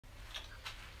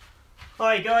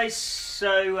Hi guys,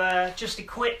 so just a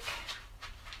quick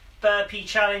burpee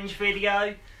challenge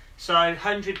video. So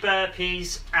 100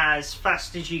 burpees as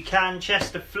fast as you can,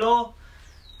 chest to floor.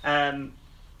 If you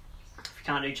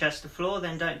can't do chest to floor,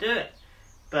 then don't do it.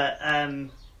 But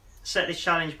set this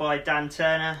challenge by Dan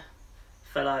Turner,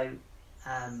 fellow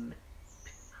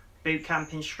boot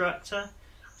camp instructor.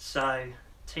 So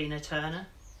Tina Turner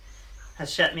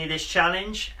has set me this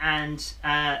challenge and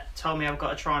told me I've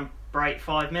got to try and break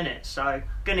 5 minutes, so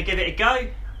gonna give it a go.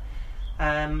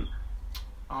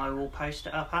 I will post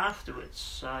it up afterwards,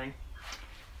 so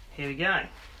here we go.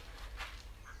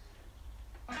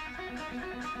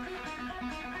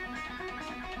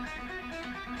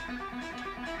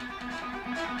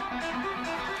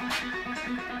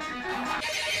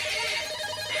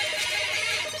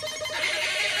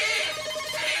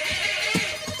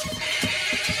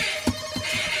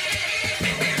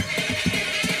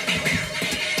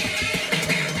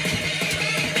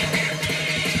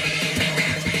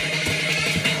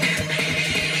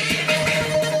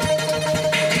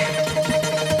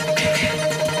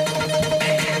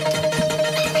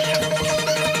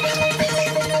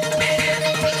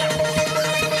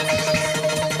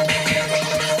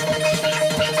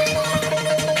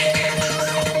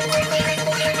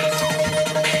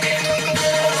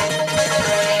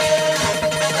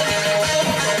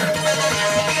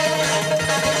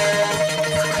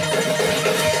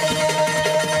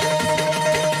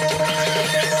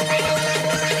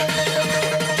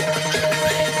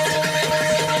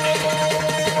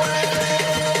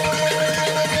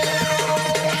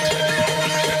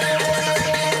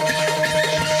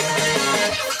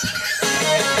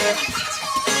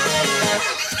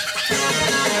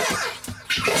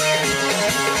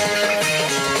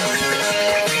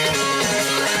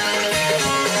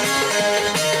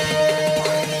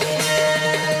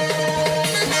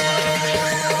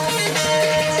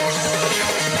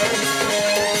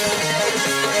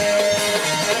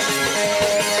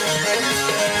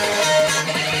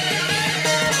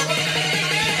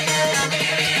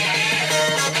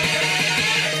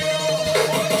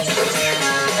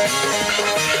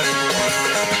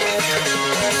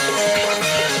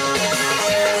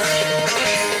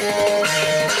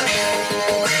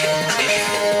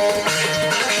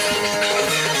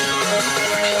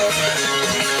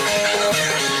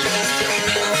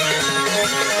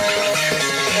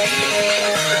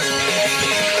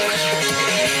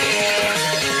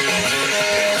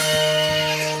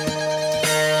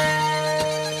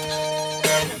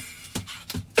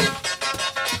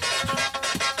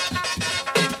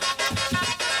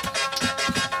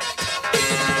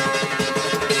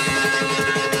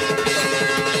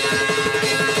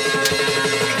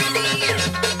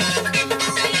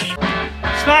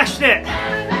 Smashed it!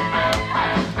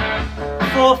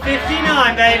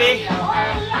 4:59, baby!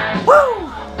 Woo!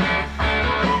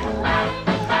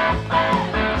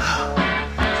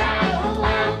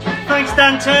 Thanks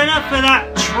Dan Turner for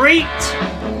that treat.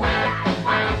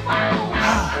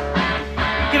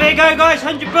 Give it a go guys,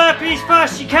 100 burpees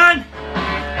fast as you can.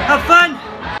 Have fun.